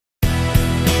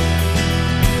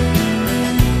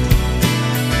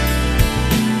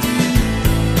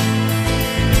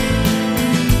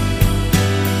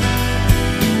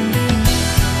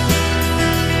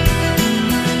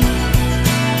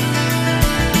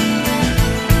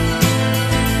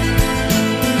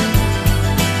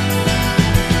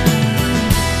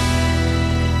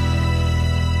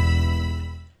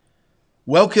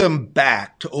Welcome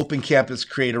back to Open Campus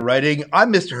Creative Writing.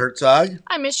 I'm Mr. Herzog.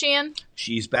 I'm Miss Sheehan.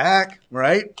 She's back,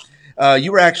 right?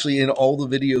 You were actually in all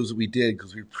the videos that we did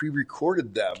because we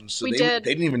pre-recorded them. So We they did.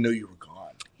 didn't even know you were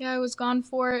gone. Yeah, I was gone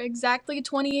for exactly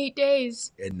 28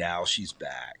 days. And now she's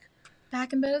back.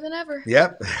 Back and better than ever.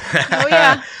 Yep. Oh,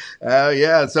 yeah. Oh,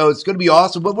 yeah. So it's going to be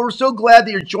awesome. But we're so glad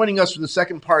that you're joining us for the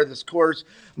second part of this course.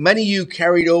 Many of you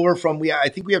carried over from, I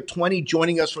think we have 20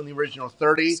 joining us from the original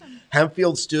 30. Awesome.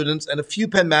 Hempfield students and a few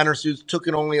Penn Manor students took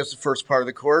it only as the first part of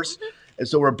the course. And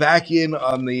so we're back in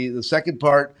on the second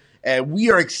part. And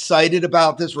we are excited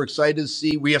about this. We're excited to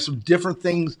see. We have some different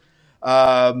things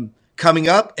coming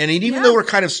up. And even though we're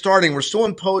kind of starting, we're still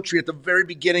in poetry at the very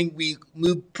beginning. We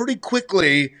moved pretty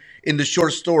quickly into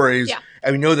short stories. Yeah.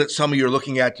 And we know that some of you are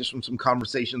looking at just from some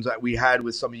conversations that we had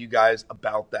with some of you guys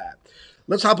about that.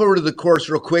 Let's hop over to the course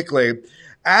real quickly.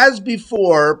 As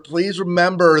before, please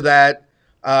remember that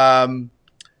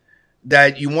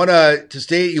that you want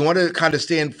to kind of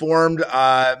stay informed.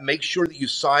 Make sure that you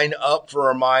sign up for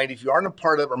our Mind. If you aren't a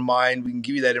part of our Mind, we can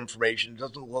give you that information. It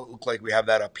doesn't look like we have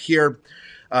that up here.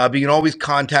 But you can always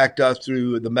contact us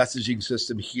through the messaging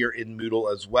system here in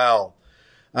Moodle as well.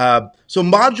 So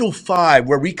module 5,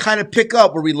 where we kind of pick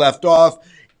up where we left off,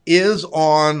 is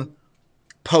on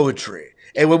poetry.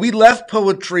 And when we left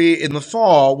poetry in the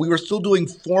fall, we were still doing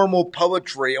formal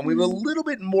poetry, and we have a little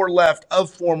bit more left of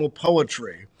formal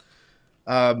poetry.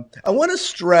 I want to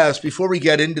stress before we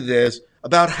get into this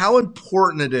about how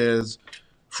important it is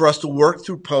for us to work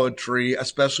through poetry,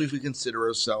 especially if we consider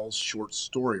ourselves short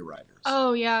story writers.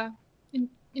 Oh, yeah.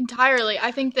 Entirely.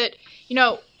 I think that,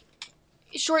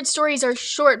 short stories are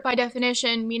short by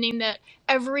definition, meaning that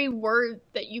every word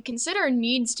that you consider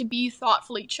needs to be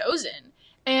thoughtfully chosen.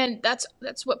 And that's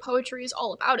what poetry is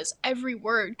all about, is every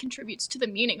word contributes to the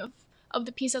meaning of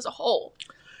the piece as a whole.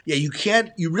 Yeah,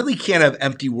 you really can't have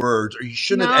empty words, or you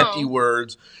shouldn't have empty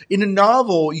words. In a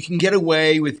novel, you can get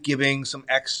away with giving some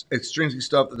extrinsic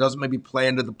stuff that doesn't maybe play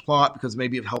into the plot because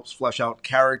maybe it helps flesh out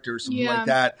characters, something like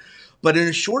that. But in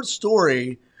a short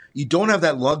story, you don't have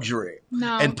that luxury.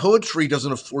 No. And poetry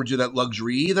doesn't afford you that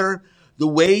luxury either. The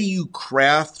way you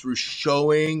craft through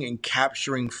showing and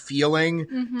capturing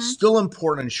feeling, still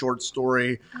important in short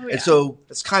story. Oh, yeah. And so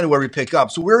that's kind of where we pick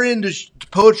up. So we're into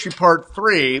poetry part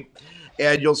 3,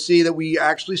 and you'll see that we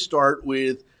actually start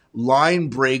with line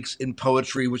breaks in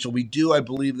poetry, which we do, I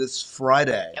believe, this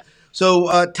Friday. Yep.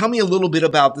 So tell me a little bit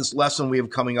about this lesson we have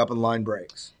coming up in line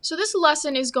breaks. So this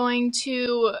lesson is going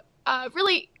to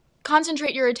really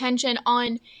concentrate your attention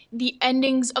on the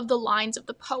endings of the lines of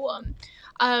the poem,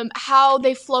 how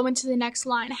they flow into the next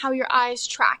line, how your eyes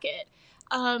track it.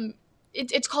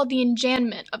 It's called the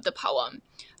enjambment of the poem.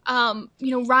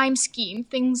 Rhyme scheme,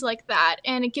 things like that.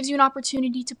 And it gives you an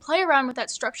opportunity to play around with that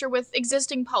structure with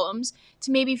existing poems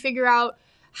to maybe figure out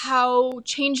how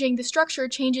changing the structure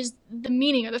changes the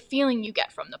meaning or the feeling you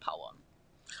get from the poem.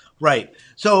 Right.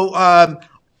 So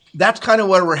that's kind of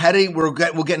where we're heading. We'll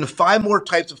get into 5 more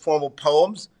types of formal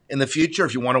poems in the future.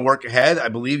 If you want to work ahead, I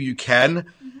believe you can.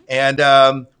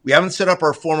 And we haven't set up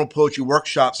our formal poetry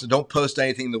workshops, so don't post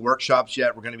anything in the workshops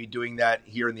yet. We're going to be doing that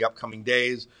here in the upcoming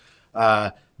days.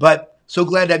 But so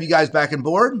glad to have you guys back on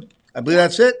board. I believe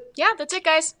that's it. Yeah, that's it,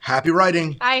 guys. Happy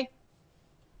writing. Bye.